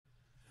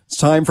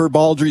Time for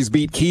Baldrey's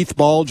Beat. Keith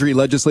Baldrey,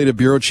 Legislative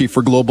Bureau Chief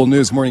for Global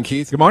News. Morning,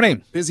 Keith. Good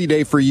morning. Busy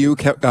day for you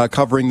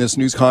covering this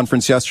news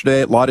conference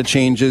yesterday. A lot of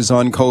changes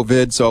on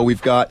COVID. So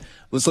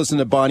let's listen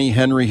to Bonnie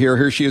Henry here.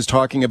 Here she is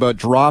talking about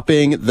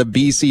dropping the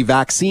BC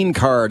vaccine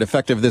card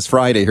effective this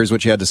Friday. Here's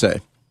what she had to say.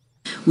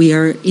 We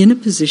are in a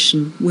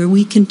position where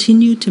we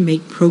continue to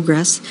make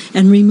progress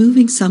and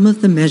removing some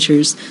of the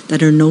measures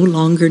that are no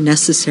longer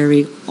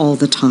necessary all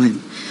the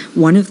time.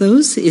 One of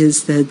those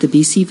is the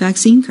BC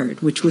vaccine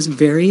card, which was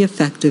very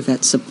effective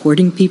at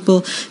supporting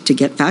people to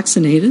get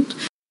vaccinated.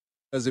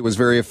 Because it was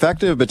very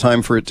effective, but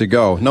time for it to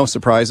go. No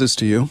surprises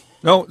to you?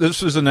 No,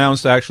 this was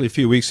announced actually a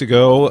few weeks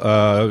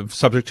ago,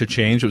 subject to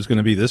change. It was going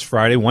to be this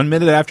Friday, 1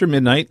 minute after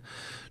midnight,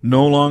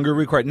 no longer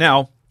required.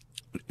 Now,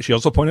 she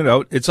also pointed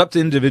out it's up to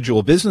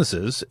individual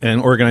businesses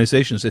and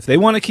organizations. If they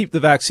want to keep the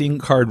vaccine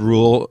card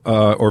rule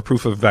or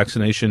proof of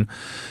vaccination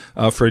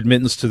for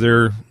admittance to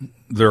their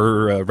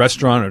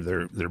restaurant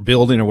or their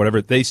building or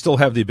whatever, they still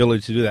have the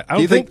ability to do that.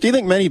 Do you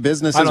think many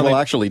businesses will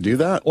actually do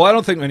that? Well, I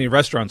don't think many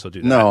restaurants will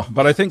do that. No.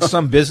 But I think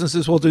some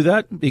businesses will do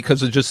that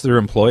because of just their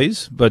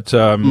employees. But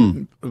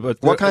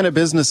what kind of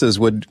businesses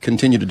would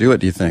continue to do it,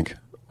 do you think?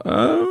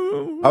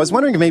 I was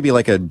wondering maybe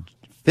like a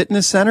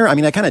fitness center? I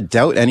mean, I kind of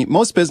doubt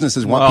most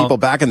businesses want people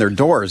back in their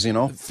doors, you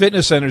know?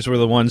 Fitness centers were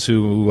the ones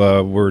who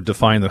were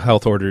defying the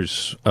health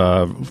orders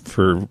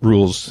for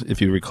rules, if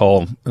you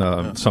recall,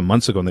 some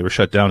months ago, and they were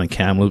shut down in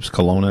Kamloops,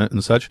 Kelowna,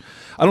 and such.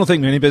 I don't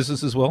think many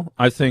businesses will.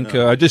 I think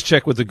I just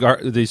checked with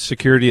the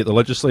security at the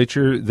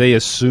legislature. They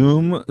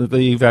assume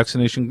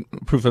the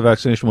proof of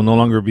vaccination will no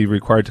longer be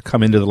required to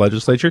come into the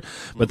legislature,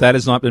 but that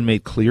has not been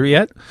made clear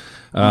yet.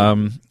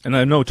 And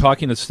I know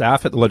talking to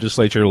staff at the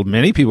legislature,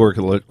 many people work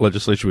at the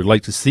legislature would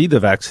like to see the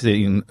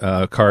vaccine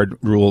card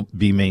rule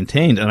be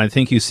maintained. And I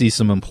think you see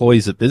some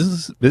employees at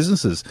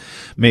businesses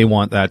may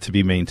want that to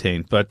be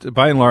maintained. But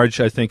by and large,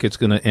 I think it's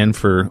going to end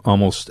for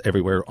almost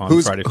everywhere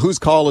on Friday. Whose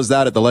call is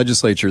that at the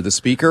legislature? The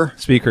speaker?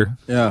 Speaker.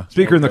 Yeah.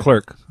 Speaker and the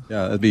clerk.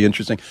 Yeah, that'd be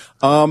interesting.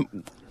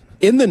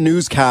 In the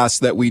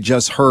newscast that we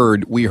just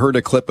heard, we heard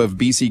a clip of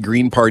BC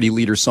Green Party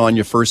leader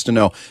Sonia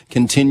Furstenau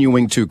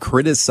continuing to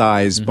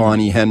criticize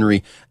Bonnie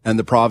Henry and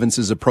the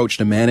province's approach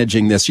to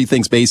managing this. She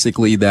thinks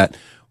basically that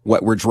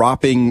we're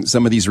dropping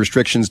some of these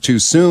restrictions too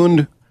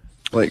soon.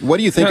 Like, what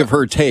do you think of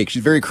her take?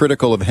 She's very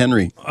critical of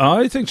Henry.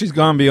 I think she's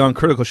gone beyond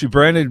critical. She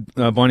branded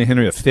Bonnie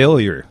Henry a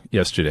failure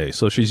yesterday.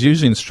 So she's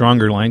using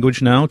stronger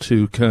language now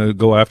to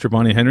go after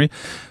Bonnie Henry.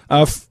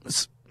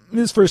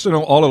 Ms.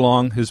 Furstenau all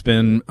along has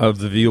been of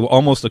the view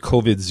almost a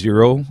COVID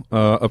zero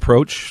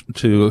approach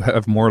to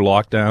have more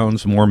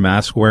lockdowns, more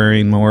mask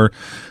wearing, more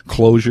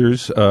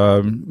closures.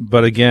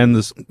 But again,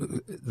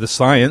 the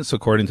science,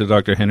 according to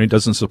Dr. Henry,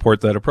 doesn't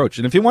support that approach.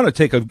 And if you want to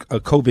take a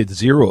COVID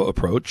zero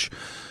approach,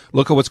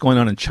 look at what's going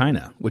on in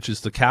China, which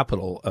is the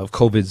capital of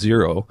COVID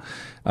zero.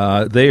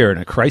 They are in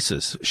a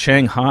crisis.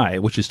 Shanghai,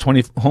 which is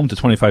home to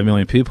 25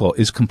 million people,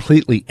 is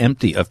completely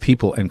empty of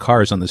people and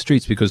cars on the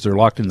streets because they're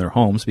locked in their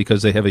homes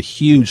because they have a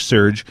huge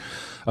surge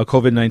of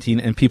COVID-19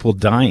 and people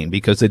dying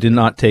because they did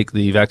not take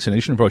the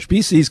vaccination approach.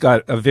 BC's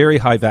got a very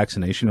high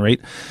vaccination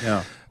rate.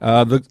 Yeah.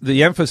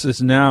 The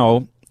emphasis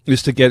now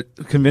is to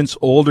convince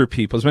older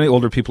people, as many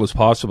older people as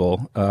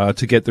possible,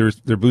 to get their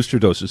booster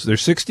doses.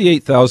 There's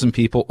 68,000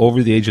 people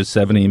over the age of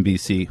 70 in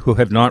BC who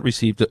have not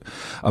received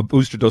a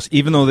booster dose,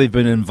 even though they've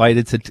been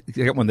invited to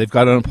get one. They've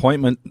got an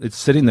appointment. It's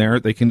sitting there.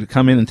 They can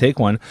come in and take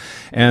one.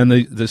 And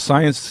the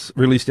science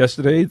released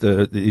yesterday,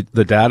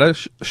 the data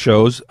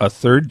shows a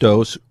third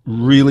dose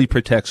really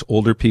protects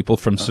older people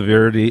from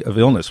severity of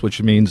illness,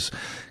 which means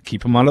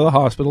keep them out of the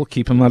hospital,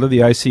 keep them out of the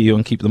ICU,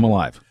 and keep them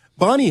alive.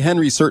 Bonnie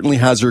Henry certainly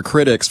has her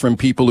critics from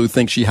people who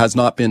think she has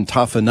not been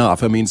tough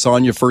enough. I mean,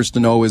 Sonia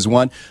Furstenau is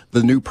one.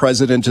 The new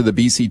president of the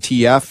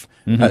BCTF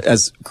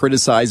has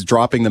criticized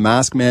dropping the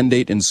mask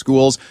mandate in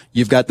schools.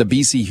 You've got the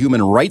BC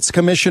Human Rights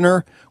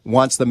Commissioner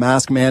wants the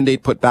mask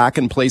mandate put back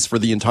in place for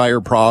the entire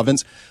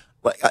province.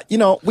 You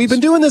know, we've been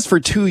doing this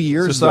for 2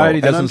 years. Society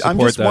doesn't support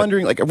that. I'm just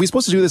wondering, are we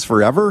supposed to do this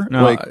forever?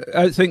 No,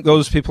 I think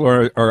those people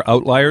are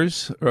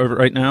outliers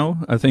right now.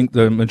 I think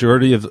the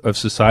majority of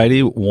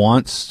society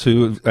wants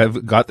to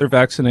have got their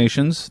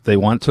vaccinations. They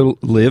want to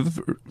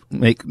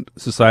make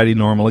society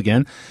normal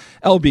again,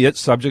 albeit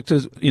subject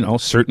to,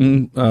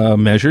 certain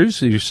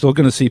measures. You're still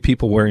going to see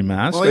people wearing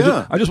masks. Oh,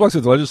 yeah. I just walked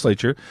through the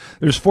legislature.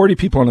 There's 40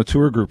 people on a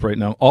tour group right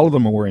now. All of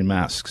them are wearing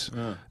masks.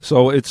 Yeah.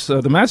 So it's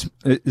the mask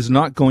is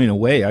not going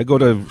away. I go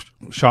to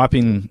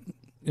shopping,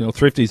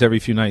 thrifties every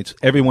few nights.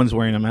 Everyone's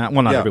wearing a mask.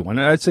 Well, not everyone.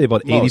 I'd say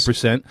about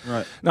 80%.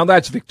 Right. Now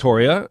that's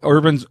Victoria.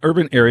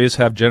 Urban areas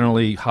have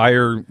generally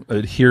higher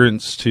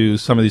adherence to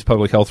some of these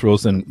public health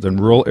rules than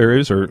rural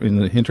areas or in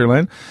the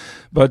hinterland.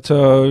 But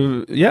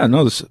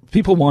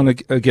people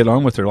want to get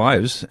on with their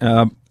lives,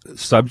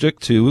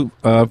 subject to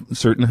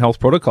certain health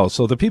protocols.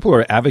 So the people who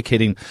are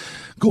advocating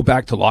go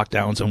back to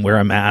lockdowns and wear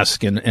a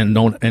mask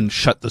and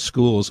shut the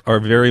schools are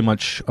very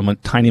much a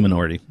tiny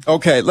minority.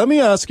 Okay, let me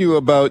ask you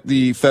about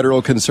the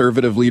federal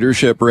conservative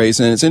leadership race.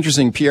 And it's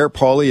interesting, Pierre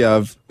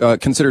Poilievre,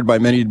 considered by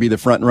many to be the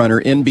front runner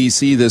in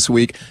BC this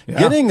week,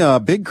 getting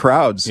big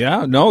crowds.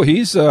 Yeah, no,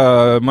 he's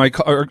my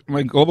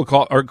global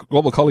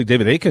colleague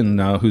David Aiken,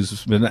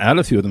 who's been at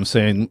a few of them,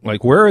 saying,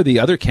 like, where are the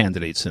other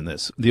candidates in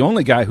this? The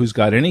only guy who's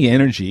got any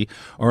energy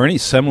or any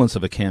semblance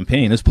of a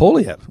campaign is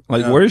Poilievre.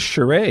 Like, where's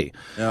Charest?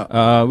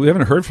 Yeah. We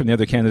haven't heard from the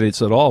other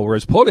candidates at all,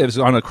 whereas Poilievre's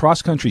on a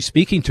cross-country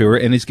speaking tour,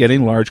 and he's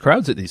getting large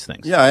crowds at these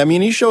things. Yeah, I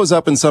mean, he shows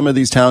up in some of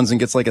these towns and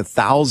gets like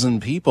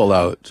 1,000 people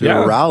out to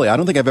a rally. I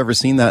don't think I've ever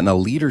seen that in a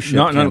leadership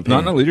campaign.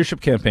 Not in a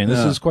leadership campaign.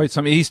 This is quite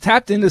something. He's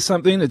tapped into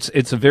something.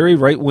 It's a very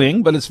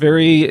right-wing, but it's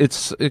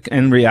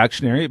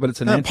reactionary, but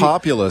it's an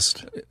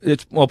populist.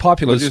 It's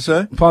populist. What did you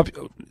say?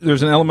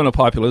 There's an element of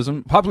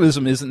populism.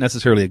 Populism isn't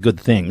necessarily a good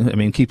thing. I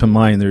mean, keep in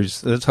mind,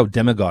 that's how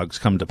demagogues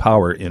come to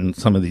power in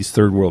some of these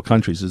third world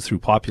countries, is through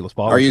populist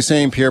policy. Are you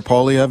saying Pierre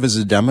Poilievre is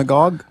a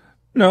demagogue?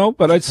 No,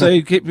 but I'd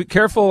say be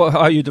careful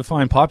how you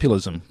define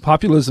populism.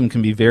 Populism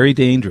can be very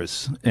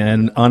dangerous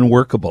and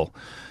unworkable.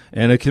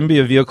 And it can be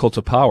a vehicle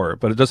to power,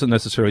 but it doesn't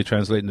necessarily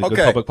translate into good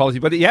public policy.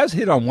 But he has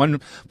hit on one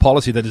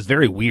policy that is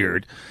very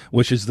weird,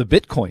 which is the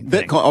Bitcoin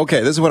thing. Okay,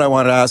 this is what I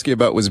wanted to ask you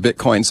about was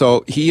Bitcoin.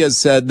 So he has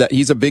said that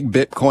he's a big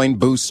Bitcoin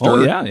booster.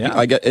 Oh,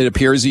 yeah. It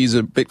appears he's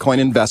a Bitcoin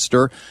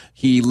investor.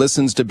 He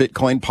listens to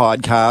Bitcoin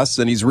podcasts,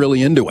 and he's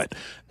really into it.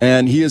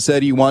 And he has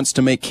said he wants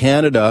to make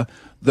Canada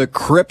the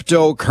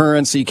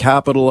cryptocurrency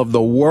capital of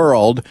the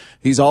world.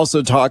 He's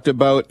also talked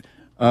about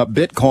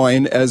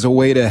Bitcoin as a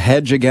way to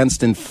hedge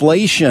against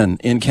inflation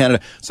in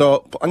Canada.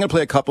 So I'm going to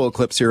play a couple of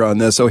clips here on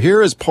this. So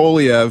here is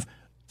Poilievre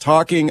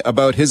talking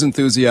about his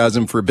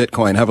enthusiasm for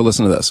Bitcoin. Have a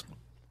listen to this.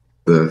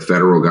 The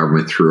federal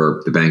government,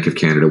 through the Bank of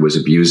Canada, was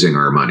abusing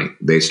our money.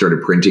 They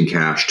started printing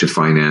cash to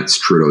finance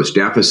Trudeau's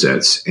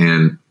deficits.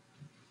 And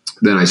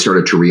then I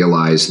started to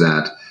realize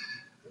that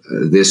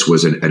this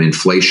was an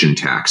inflation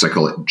tax. I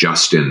call it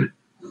just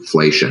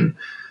inflation.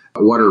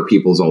 What are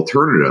people's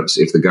alternatives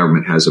if the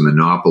government has a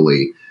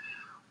monopoly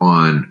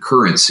on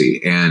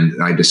currency? And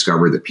I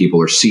discovered that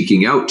people are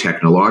seeking out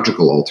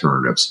technological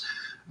alternatives.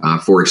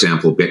 For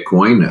example,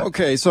 Bitcoin.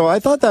 Okay, so I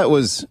thought that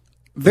was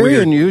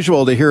very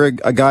unusual to hear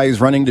a guy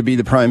who's running to be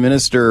the prime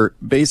minister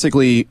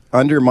basically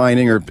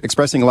undermining or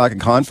expressing a lack of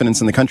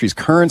confidence in the country's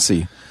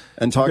currency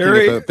and talking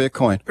about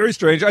Bitcoin. Very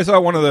strange. I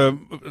saw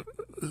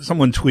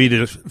someone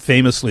tweeted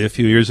famously a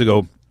few years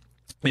ago,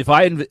 if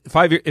I had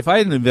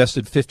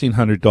invested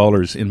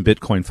 $1,500 in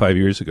Bitcoin 5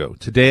 years ago,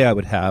 today I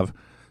would have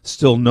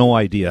still no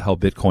idea how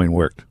Bitcoin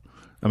worked.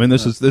 I mean,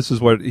 this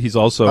is what he's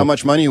also. How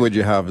much money would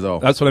you have, though?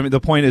 That's what I mean. The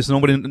point is,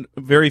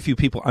 very few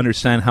people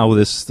understand how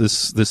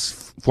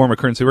this form of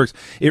currency works.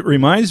 It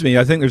reminds me,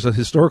 I think there's a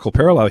historical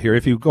parallel here.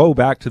 If you go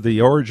back to the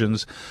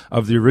origins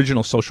of the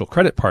original Social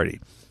Credit Party,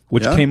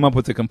 which came up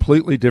with a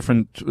completely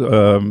different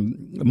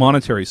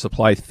monetary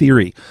supply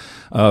theory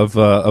of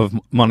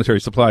monetary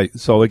supply.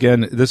 So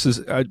again,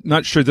 I'm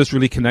not sure this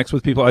really connects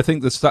with people. I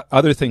think the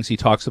other things he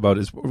talks about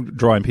is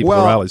drawing people to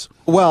rallies.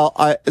 Well,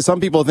 some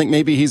people think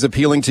maybe he's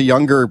appealing to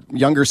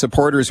younger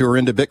supporters who are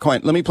into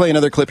Bitcoin. Let me play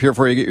another clip here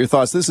for you to get your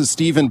thoughts. This is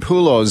Stephen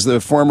Poulos, the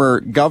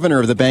former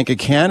governor of the Bank of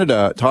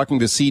Canada, talking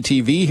to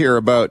CTV here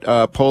about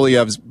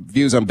Poilievre's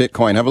views on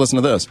Bitcoin. Have a listen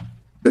to this.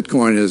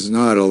 Bitcoin is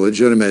not a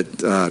legitimate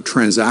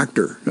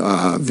transactor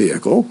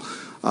vehicle.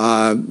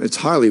 It's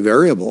highly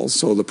variable,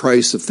 so the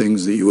price of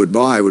things that you would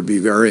buy would be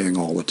varying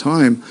all the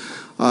time.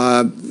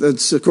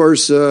 That's, of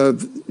course,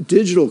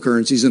 digital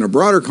currencies in a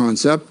broader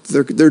concept,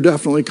 they're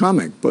definitely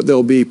coming, but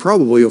they'll be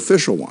probably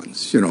official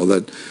ones,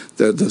 that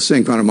the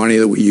same kind of money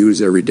that we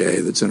use every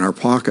day that's in our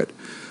pocket.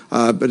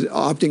 But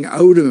opting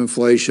out of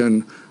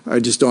inflation, I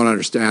just don't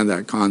understand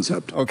that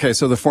concept. Okay,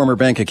 so the former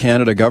Bank of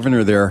Canada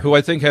governor there, who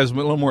I think has a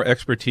little more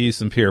expertise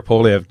than Pierre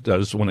Poilievre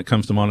does when it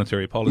comes to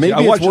monetary policy.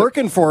 Maybe it's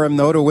working for him,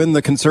 though, to win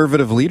the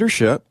conservative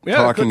leadership,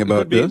 talking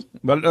about this.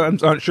 But I'm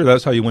not sure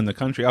that's how you win the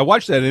country. I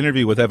watched that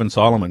interview with Evan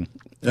Solomon,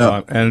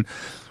 and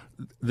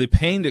the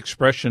pained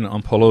expression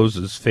on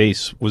Pelosi's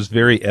face was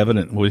very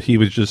evident. He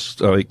was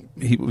just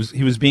he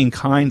was being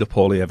kind to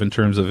Poilievre in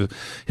terms of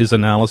his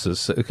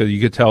analysis. You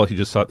could tell he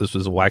just thought this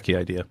was a wacky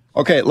idea.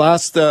 Okay,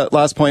 last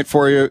point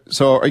for you.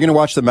 So, are you going to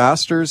watch the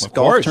Masters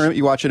golf tournament?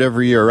 You watch it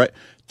every year, right?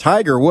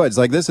 Tiger Woods,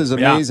 this is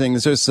amazing.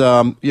 It's just,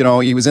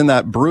 he was in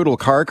that brutal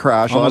car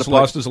crash. Almost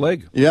lost his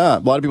leg. Yeah, a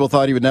lot of people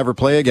thought he would never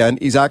play again.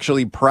 He's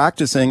actually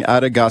practicing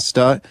at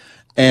Augusta.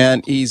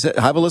 And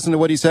have a listen to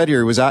what he said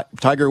here.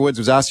 Tiger Woods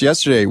was asked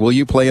yesterday, will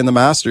you play in the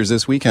Masters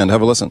this weekend?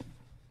 Have a listen.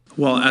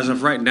 Well, as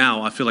of right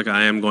now, I feel like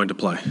I am going to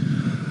play.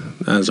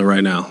 As of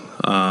right now.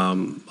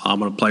 I'm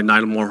going to play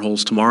 9 more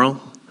holes tomorrow.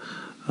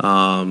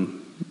 My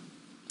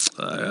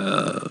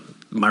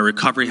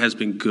recovery has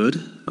been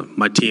good.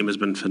 My team has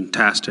been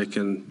fantastic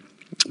and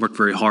worked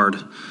very hard.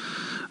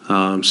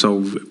 So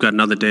we've got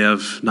another day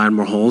of 9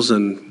 more holes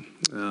and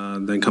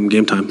then come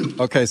game time.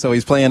 Okay, so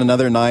he's playing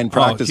another 9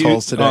 practice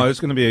holes today. Oh,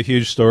 it's going to be a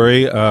huge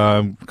story,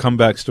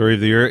 comeback story of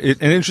the year.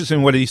 And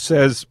interesting what he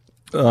says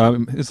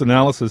his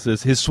analysis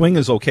is his swing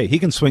is okay. He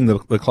can swing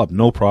the club,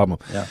 no problem.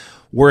 Yeah.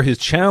 Where his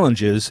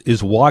challenge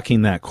is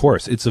walking that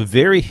course. It's a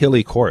very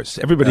hilly course.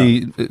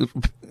 Anybody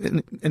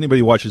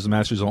who watches the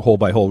Masters on hole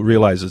by hole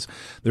realizes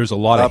there's a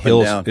lot of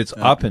hills. It's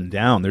up and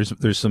down.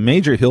 There's some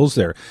major hills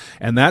there,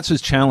 and that's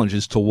his challenge: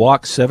 is to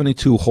walk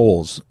 72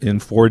 holes in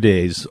 4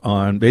 days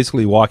on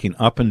basically walking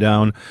up and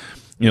down.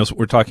 So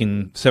we're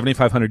talking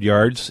 7,500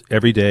 yards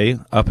every day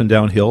up and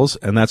down hills,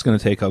 and that's going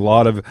to take a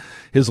lot of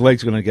his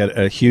legs. Going to get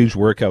a huge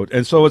workout,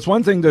 and so it's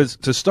one thing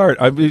to start.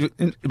 It'd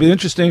be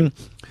interesting.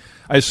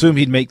 I assume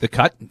he'd make the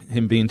cut,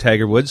 him being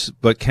Tiger Woods,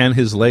 but can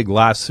his leg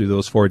last through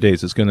those 4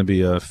 days? It's going to be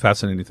a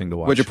fascinating thing to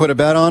watch. Would you put a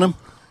bet on him?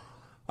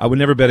 I would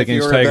never bet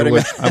against Tiger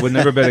Woods. I would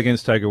never bet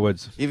against Tiger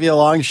Woods. He'd be a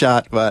long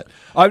shot, but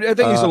I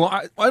think he's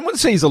I wouldn't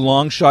say he's a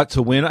long shot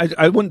to win.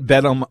 I wouldn't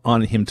bet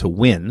on him to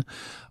win.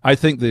 I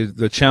think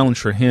the challenge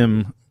for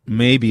him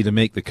may be to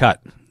make the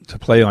cut, to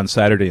play on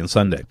Saturday and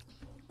Sunday.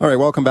 All right,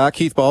 welcome back.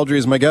 Keith Baldrey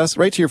is my guest.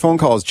 Right to your phone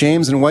calls.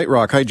 James in White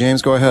Rock. Hi,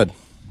 James. Go ahead.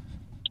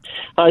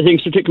 Hi,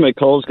 thanks for taking my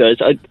calls, guys.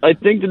 I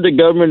think that the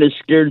government is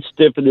scared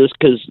stiff of this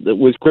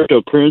with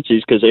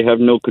cryptocurrencies because they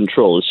have no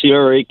control. The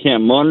CRA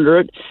can't monitor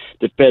it.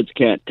 The feds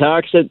can't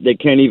tax it. They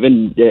can't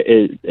even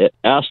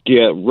ask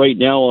you right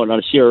now on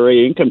a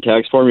CRA income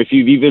tax form if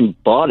you've even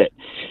bought it.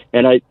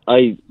 And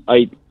I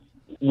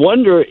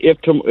wonder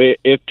if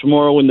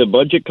tomorrow when the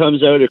budget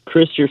comes out, if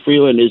Chrysler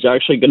Freeland is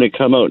actually going to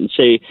come out and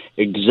say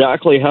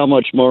exactly how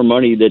much more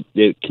money that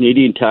the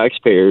Canadian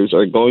taxpayers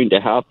are going to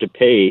have to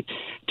pay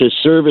to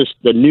service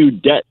the new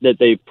debt that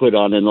they've put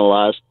on in the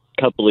last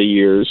couple of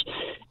years,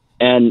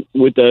 and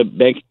with the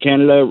Bank of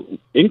Canada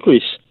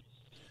increase.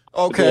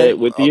 Okay.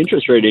 With the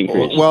interest rate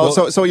increase. Well,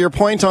 so your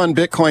point on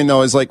Bitcoin,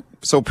 though, is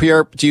so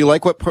Pierre, do you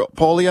like what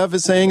Poilievre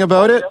is saying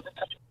about it?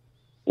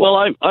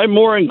 Well, I'm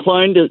more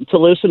inclined to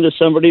listen to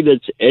somebody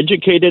that's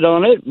educated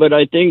on it, but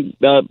I think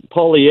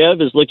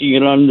Poilievre is looking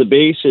at it on the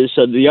basis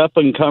of the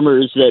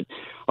up-and-comers that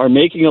are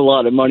making a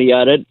lot of money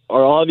at it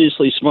are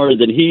obviously smarter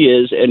than he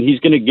is, and he's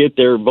going to get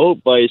their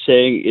vote by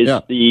saying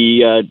it's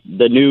the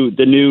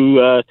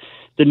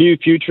new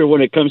future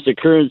when it comes to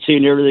currency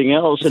and everything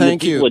else. And the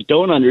people that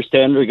don't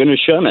understand are going to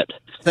shun it.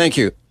 Thank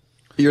you.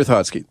 Your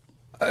thoughts, Keith?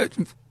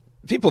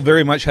 People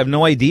very much have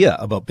no idea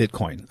about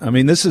Bitcoin. I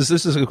mean, this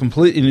is a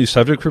completely new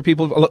subject for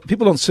people.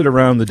 People don't sit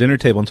around the dinner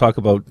table and talk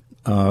about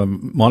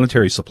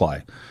monetary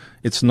supply.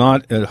 It's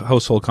not a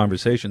household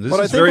conversation. This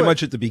is very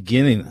much at the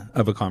beginning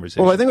of a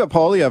conversation. Well, I think what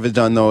Poilievre has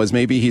done, though, is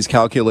maybe he's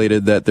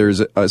calculated that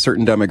there's a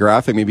certain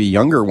demographic, maybe a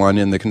younger one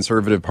in the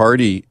Conservative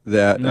Party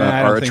that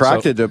are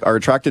attracted to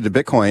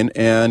Bitcoin,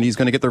 and he's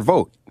going to get their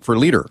vote for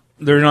leader.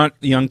 They're not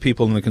young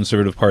people in the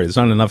Conservative Party. There's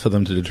not enough of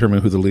them to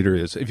determine who the leader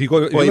is. If you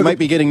go, he might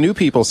be getting new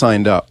people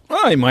signed up.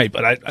 Well, he might,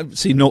 but I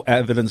see no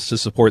evidence to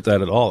support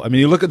that at all. I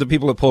mean, you look at the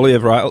people at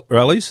Poilievre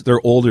rallies;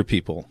 they're older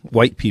people,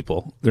 white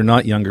people. They're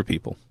not younger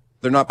people.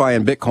 They're not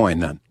buying Bitcoin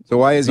then. So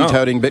why is he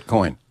touting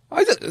Bitcoin?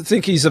 I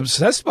think he's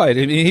obsessed by it.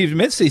 I mean, he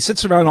admits he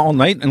sits around all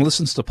night and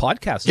listens to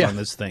podcasts on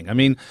this thing. I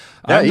mean,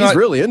 he's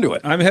really into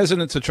it. I'm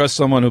hesitant to trust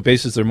someone who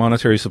bases their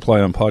monetary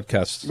supply on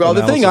podcasts. Well,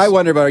 the thing I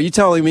wonder about, are you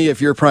telling me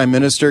if you're prime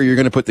minister, you're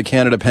going to put the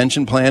Canada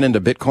pension plan into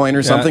Bitcoin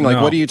or something?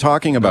 What are you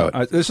talking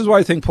about? This is why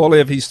I think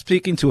Poilievre, he's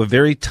speaking to a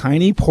very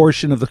tiny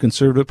portion of the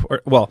Conservative,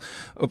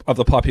 of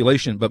the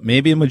population, but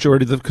maybe a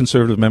majority of the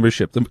Conservative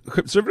membership. The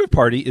Conservative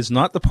Party is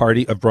not the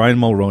party of Brian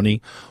Mulroney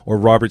or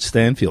Robert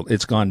Stanfield.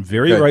 It's gone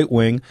very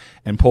right-wing,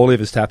 and Poilievre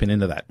is tapping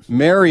into that.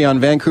 Mary on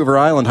Vancouver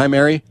Island. Hi,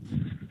 Mary.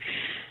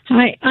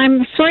 Hi.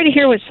 I'm sorry to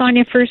hear what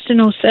Sonia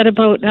Furstenau said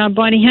about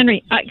Bonnie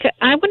Henry.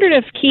 I wondered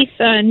if Keith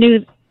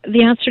knew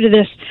the answer to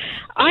this.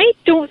 I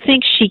don't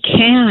think she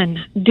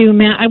can do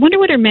I wonder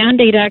what her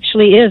mandate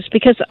actually is,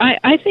 because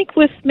I think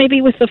with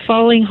the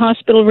falling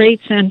hospital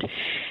rates and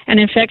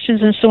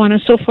infections and so on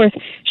and so forth,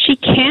 she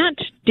can't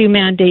do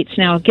mandates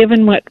now,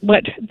 given what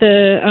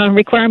the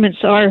requirements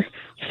are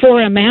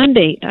for a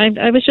mandate.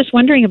 I was just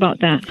wondering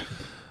about that.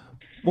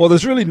 Well,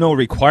 there's really no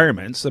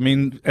requirements. I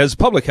mean, as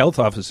public health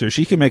officer,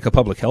 she can make a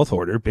public health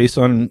order based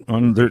on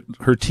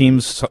her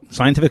team's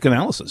scientific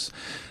analysis.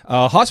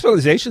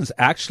 Hospitalizations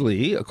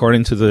actually,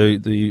 according to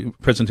the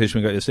presentation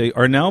we got yesterday,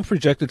 are now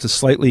projected to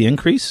slightly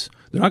increase.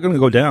 They're not going to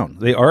go down.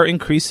 They are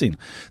increasing.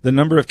 The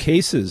number of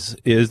cases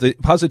the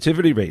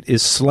positivity rate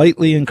is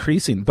slightly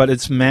increasing, but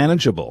it's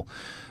manageable.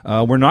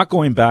 We're not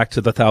going back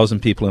to the 1,000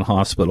 people in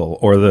hospital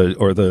or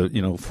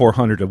the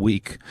 400 a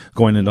week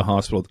going into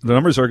hospital. The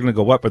numbers are going to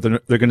go up, but they're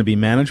going to be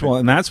manageable,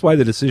 and that's why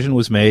the decision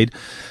was made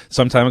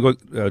some time ago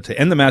to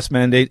end the mask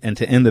mandate and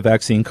to end the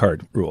vaccine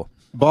card rule.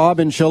 Bob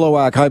in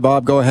Chilliwack. Hi,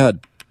 Bob. Go ahead.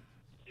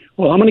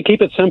 Well, I'm going to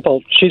keep it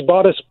simple. She's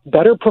bought us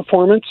better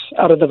performance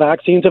out of the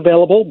vaccines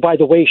available by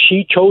the way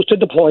she chose to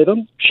deploy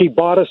them. She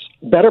bought us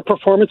better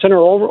performance in her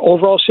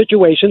overall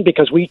situation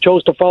because we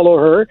chose to follow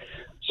her.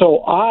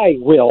 So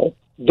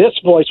this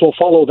voice will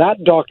follow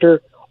that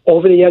doctor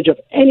over the edge of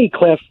any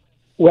cliff,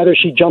 whether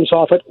she jumps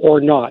off it or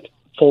not.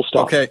 Full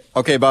stop.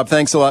 Okay, Bob,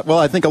 thanks a lot. Well,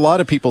 I think a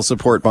lot of people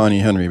support Bonnie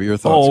Henry. But your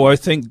thoughts? I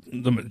think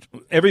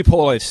every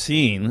poll I've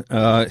seen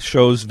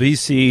shows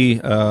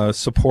BC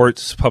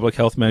supports public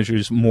health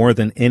measures more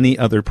than any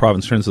other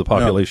province in terms of the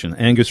population. Yeah.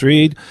 Angus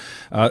Reid,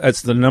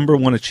 that's the number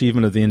one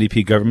achievement of the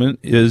NDP government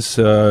is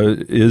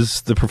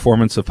the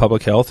performance of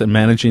public health and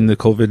managing the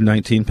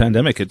COVID-19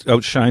 pandemic. It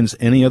outshines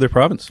any other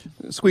province.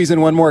 Squeeze in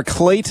one more.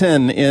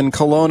 Clayton in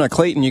Kelowna.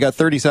 Clayton, you got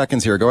 30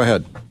 seconds here. Go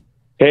ahead.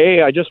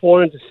 Hey, I just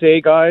wanted to say,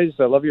 guys,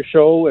 I love your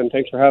show, and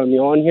thanks for having me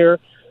on here.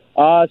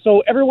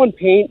 So everyone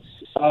paints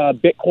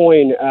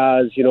Bitcoin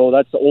as,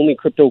 that's the only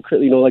crypto,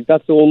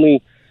 that's the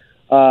only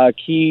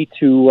key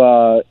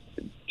to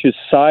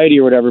society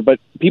or whatever. But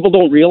people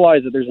don't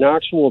realize that there's an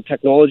actual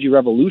technology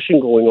revolution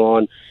going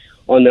on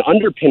the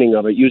underpinning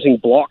of it, using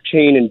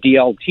blockchain and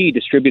DLT,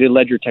 distributed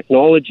ledger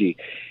technology.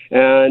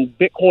 And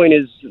Bitcoin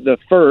was the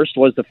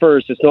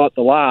first. It's not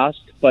the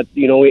last. But,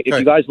 if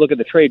you guys look at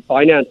the trade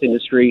finance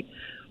industry,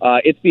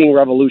 it's being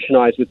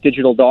revolutionized with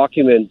digital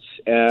documents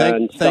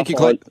and Thank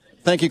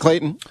you,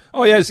 Clayton.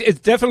 Oh, yeah, it's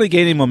definitely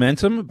gaining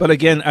momentum. But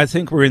again, I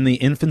think we're in the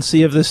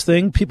infancy of this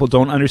thing. People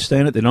don't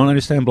understand it. They don't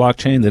understand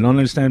blockchain. They don't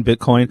understand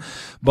Bitcoin.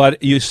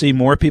 But you see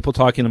more people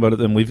talking about it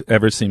than we've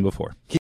ever seen before.